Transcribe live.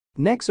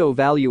Nexo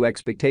value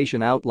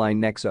expectation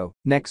outline.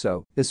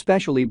 Nexo,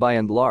 especially by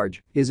and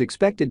large, is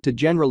expected to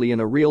generally in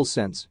a real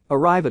sense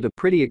arrive at a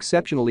pretty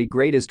exceptionally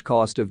greatest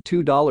cost of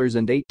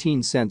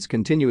 $2.18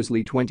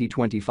 continuously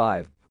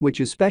 2025,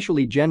 which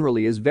especially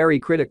generally is very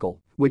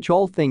critical, which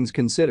all things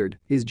considered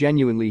is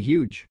genuinely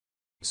huge.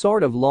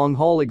 Sort of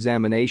long-haul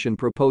examination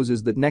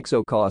proposes that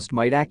Nexo cost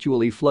might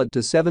actually flood to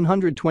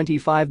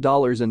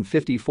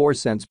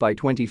 $725.54 by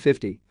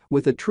 2050,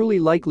 with a truly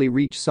likely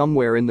reach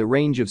somewhere in the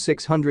range of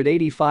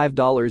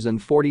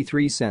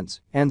 $685.43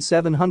 and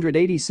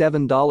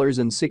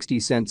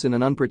 $787.60 in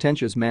an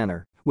unpretentious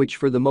manner, which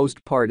for the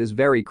most part is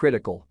very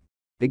critical.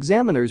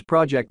 Examiners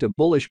project a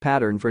bullish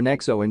pattern for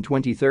Nexo in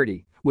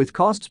 2030, with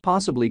costs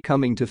possibly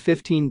coming to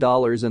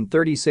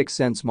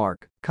 $15.36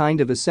 mark,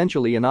 kind of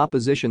essentially in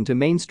opposition to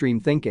mainstream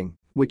thinking,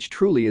 which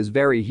truly is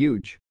very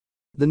huge.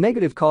 The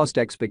negative cost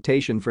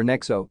expectation for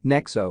Nexo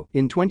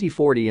in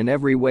 2040 in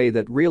every way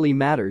that really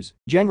matters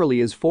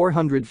generally is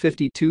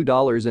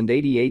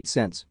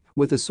 $452.88,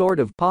 with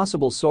a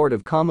possible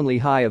commonly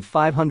high of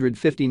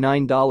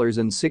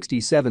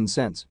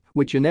 $559.67,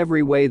 which in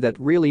every way that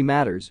really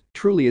matters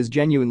truly is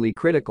genuinely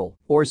critical,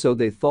 or so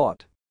they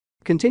thought.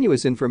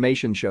 Continuous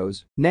information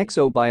shows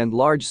Nexo by and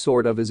large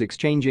is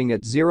exchanging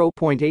at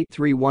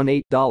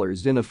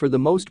 $0.8318 in a for the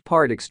most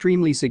part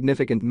extremely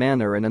significant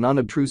manner and an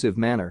unobtrusive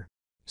manner.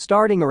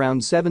 Starting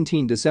around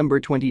 17 December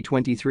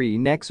 2023,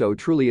 Nexo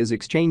truly is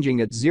exchanging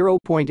at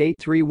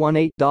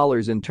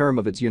 $0.8318 in term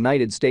of its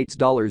United States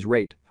dollars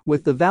rate,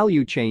 with the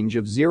value change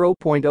of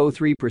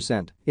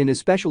 0.03% in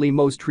especially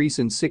most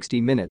recent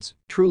 60 minutes,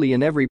 truly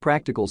in every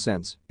practical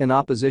sense, in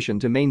opposition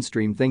to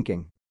mainstream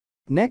thinking.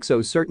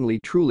 Nexo certainly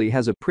truly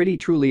has a pretty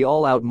truly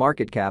all-out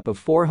market cap of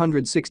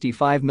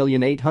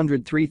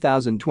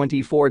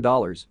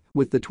 $465,803,024,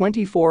 with the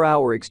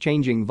 24-hour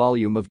exchanging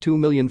volume of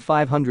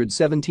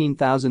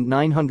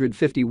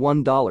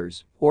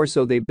 $2,517,951, or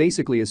so they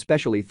basically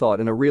especially thought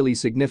in a really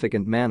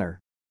significant manner.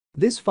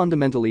 This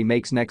fundamentally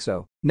makes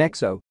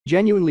Nexo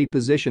genuinely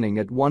positioning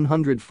at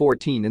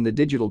 114 in the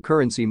digital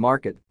currency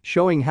market,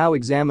 showing how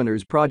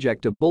examiners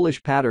project a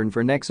bullish pattern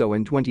for Nexo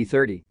in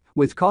 2030.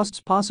 With costs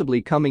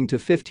possibly coming to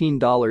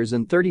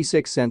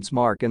 $15.36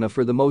 mark in a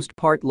for the most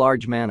part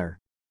large manner.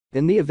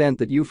 In the event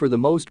that you for the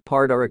most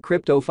part are a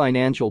crypto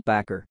financial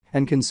backer,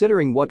 and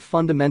considering what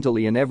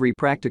fundamentally in every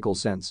practical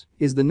sense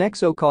is the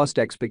Nexo cost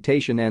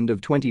expectation end of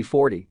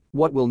 2040,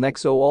 what will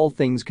Nexo all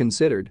things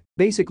considered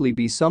basically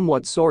be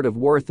somewhat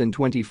worth in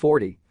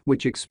 2040,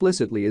 which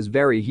explicitly is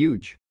very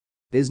huge.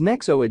 Is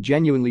Nexo a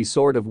genuinely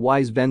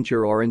wise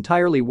venture or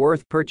entirely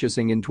worth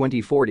purchasing in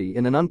 2040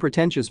 in an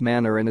unpretentious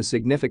manner in a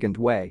significant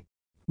way?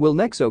 Will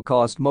Nexo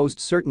cost most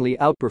certainly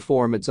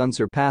outperform its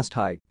unsurpassed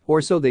height, or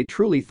so they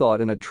truly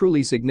thought in a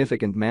truly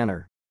significant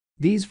manner?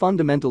 These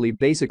fundamentally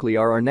basically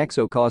are our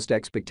Nexo cost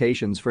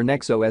expectations for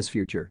Nexo's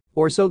future,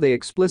 or so they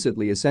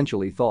explicitly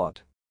essentially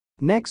thought.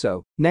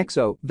 Nexo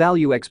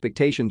value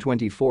expectation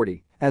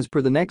 2040. As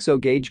per the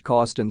Nexo gauge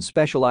cost and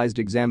specialized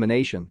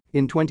examination,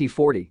 in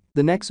 2040,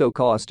 the Nexo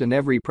cost in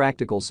every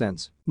practical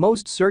sense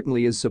most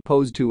certainly is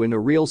supposed to in a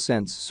real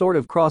sense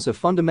cross a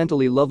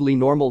fundamentally lovely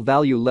normal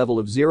value level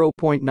of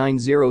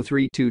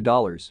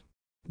 $0.9032.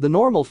 The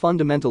normal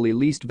fundamentally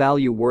least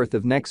value worth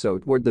of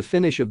Nexo toward the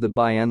finish of the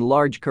by and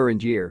large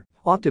current year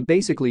ought to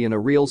basically in a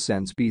real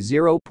sense be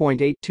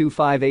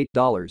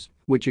 $0.8258,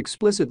 which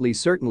explicitly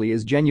certainly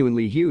is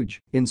genuinely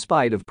huge in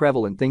spite of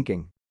prevalent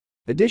thinking.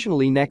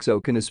 Additionally, Nexo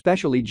can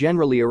especially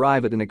generally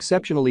arrive at an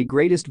exceptionally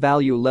greatest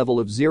value level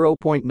of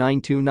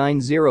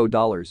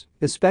 $0.9290,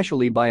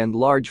 especially by and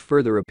large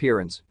further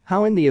appearance,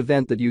 how in the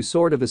event that you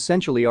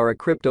essentially are a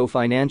crypto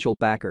financial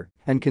backer,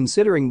 and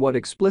considering what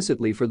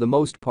explicitly for the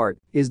most part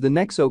is the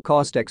Nexo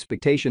cost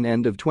expectation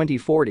end of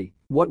 2040,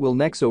 what will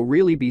Nexo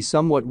really be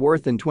somewhat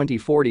worth in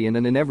 2040 and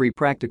in every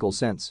practical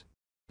sense?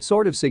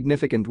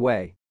 Significant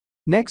way.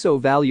 Nexo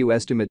value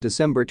estimate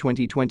December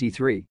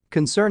 2023.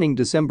 Concerning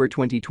December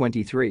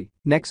 2023,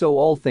 Nexo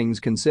all things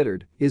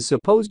considered is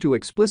supposed to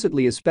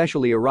explicitly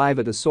especially arrive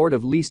at a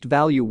least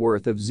value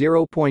worth of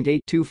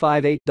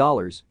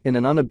 $0.8258 in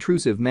an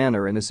unobtrusive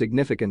manner in a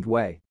significant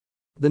way.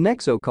 The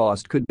Nexo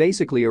cost could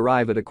basically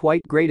arrive at a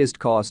quite greatest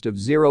cost of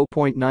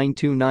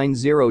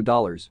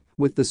 $0.9290,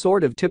 with the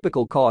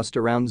typical cost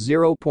around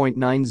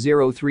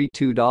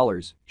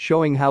 $0.9032,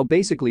 showing how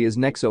basically is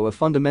Nexo a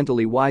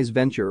fundamentally wise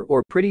venture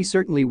or pretty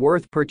certainly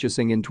worth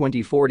purchasing in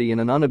 2040 in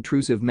an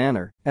unobtrusive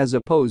manner, as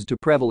opposed to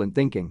prevalent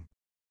thinking.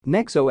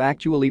 Nexo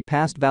actually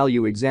passed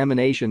value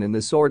examination in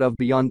the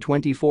beyond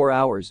 24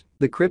 hours,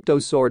 the crypto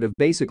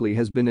basically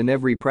has been in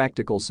every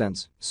practical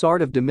sense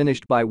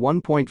diminished by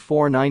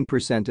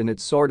 1.49% in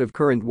its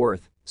current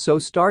worth. So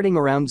starting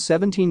around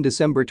 17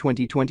 December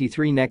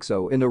 2023,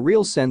 Nexo in a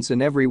real sense in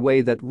every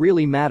way that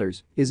really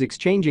matters is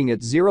exchanging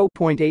at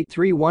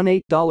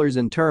 $0.8318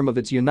 in term of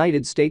its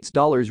United States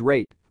dollars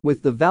rate,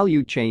 with the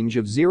value change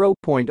of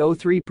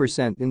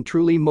 0.03% in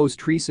truly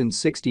most recent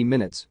 60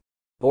 minutes.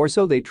 Or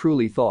so they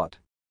truly thought.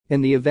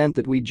 In the event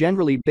that we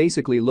generally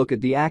basically look at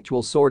the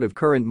actual sort of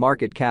current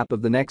market cap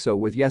of the Nexo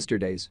with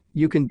yesterday's,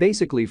 you can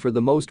basically for the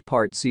most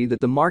part see that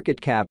the market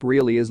cap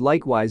really is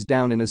likewise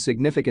down in a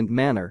significant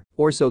manner,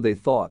 or so they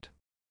thought.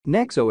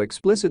 Nexo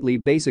explicitly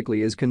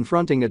basically is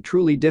confronting a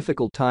truly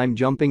difficult time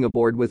jumping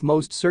aboard with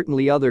most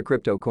certainly other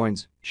crypto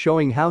coins,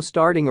 showing how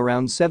starting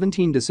around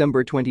 17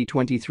 December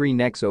 2023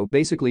 Nexo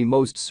basically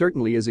most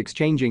certainly is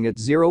exchanging at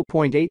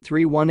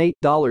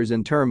 $0.8318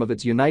 in term of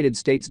its United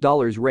States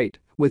dollars rate,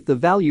 with the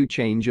value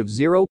change of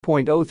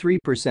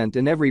 0.03%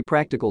 in every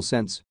practical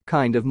sense,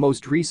 kind of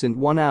most recent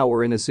 1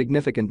 hour in a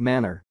significant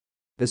manner.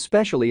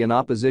 Especially in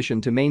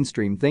opposition to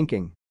mainstream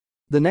thinking.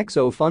 The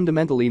Nexo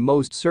fundamentally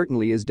most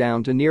certainly is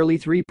down to nearly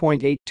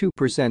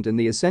 3.82% in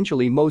the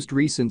essentially most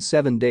recent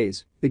 7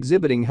 days,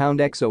 exhibiting how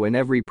Nexo in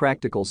every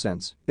practical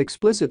sense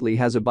explicitly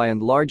has a by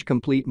and large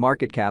complete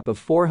market cap of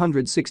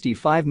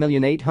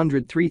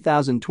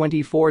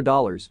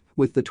 $465,803,024,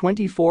 with the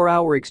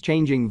 24-hour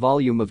exchanging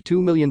volume of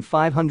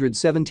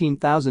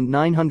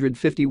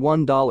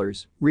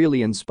 $2,517,951,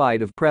 really in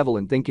spite of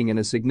prevalent thinking in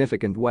a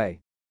significant way.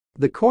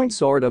 The coin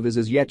sort of is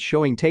as yet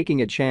showing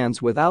taking a chance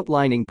with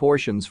outlining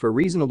portions for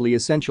reasonably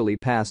essentially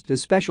past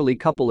especially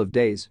couple of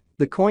days.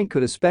 The coin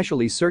could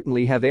especially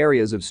certainly have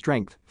areas of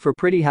strength, for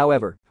pretty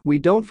however, we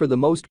don't for the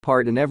most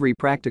part in every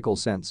practical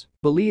sense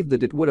believe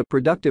that it would a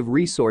productive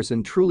resource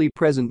in truly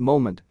present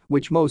moment,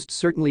 which most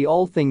certainly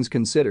all things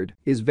considered,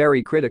 is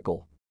very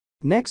critical.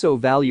 Nexo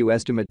value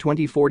estimate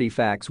 2040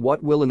 facts.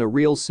 What will in a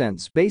real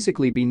sense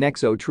basically be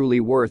Nexo truly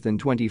worth in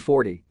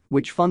 2040,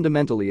 which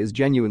fundamentally is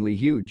genuinely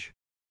huge.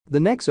 The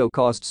Nexo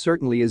cost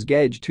certainly is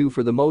gauged to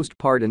for the most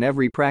part in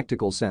every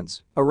practical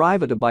sense,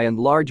 arrive at a by and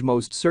large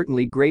most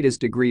certainly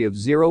greatest degree of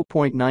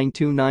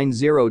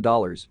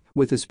 $0.9290,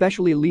 with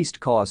especially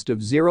least cost of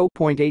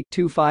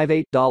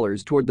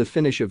 $0.8258 toward the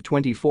finish of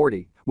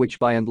 2040, which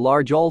by and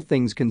large all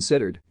things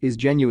considered, is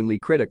genuinely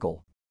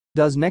critical.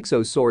 Does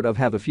Nexo sort of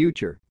have a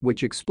future,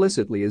 which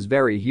explicitly is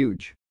very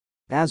huge?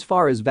 As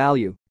far as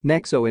value,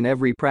 Nexo in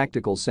every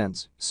practical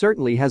sense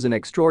certainly has an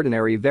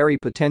extraordinary very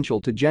potential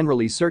to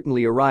generally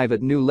certainly arrive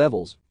at new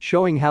levels,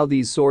 showing how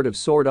these sort of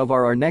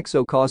are our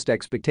Nexo cost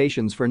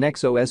expectations for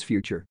Nexo's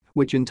future,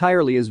 which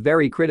entirely is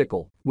very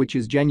critical, which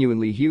is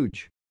genuinely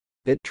huge.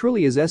 It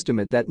truly is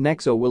estimate that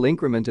Nexo will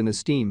increment in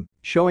esteem,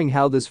 showing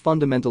how this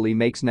fundamentally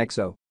makes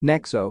Nexo,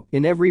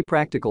 in every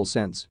practical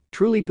sense,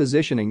 truly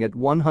positioning at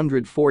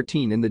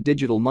 114 in the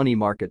digital money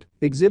market,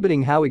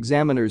 exhibiting how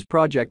examiners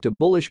project a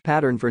bullish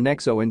pattern for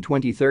Nexo in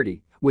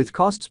 2030, with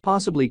costs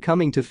possibly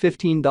coming to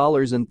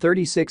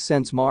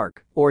 $15.36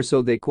 mark, or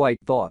so they quite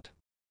thought.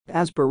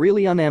 As per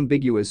really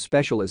unambiguous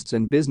specialists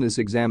and business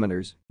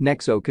examiners,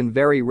 Nexo can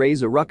very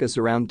raise a ruckus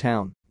around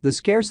town. The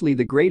scarcely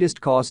the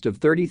greatest cost of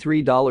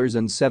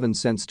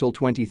 $33.07 till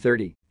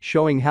 2030,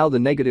 showing how the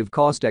negative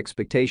cost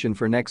expectation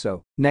for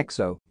Nexo,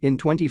 in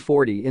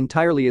 2040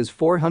 entirely is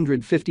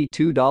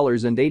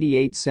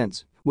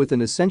 $452.88, with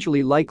an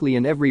essentially likely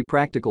in every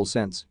practical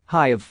sense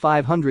high of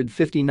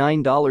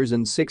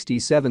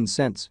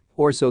 $559.67,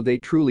 or so they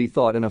truly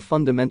thought in a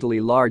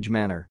fundamentally large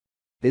manner.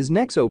 Is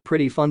Nexo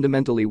pretty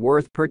fundamentally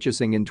worth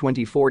purchasing in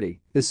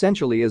 2040,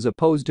 essentially as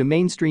opposed to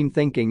mainstream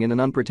thinking in an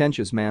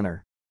unpretentious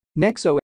manner? Nexo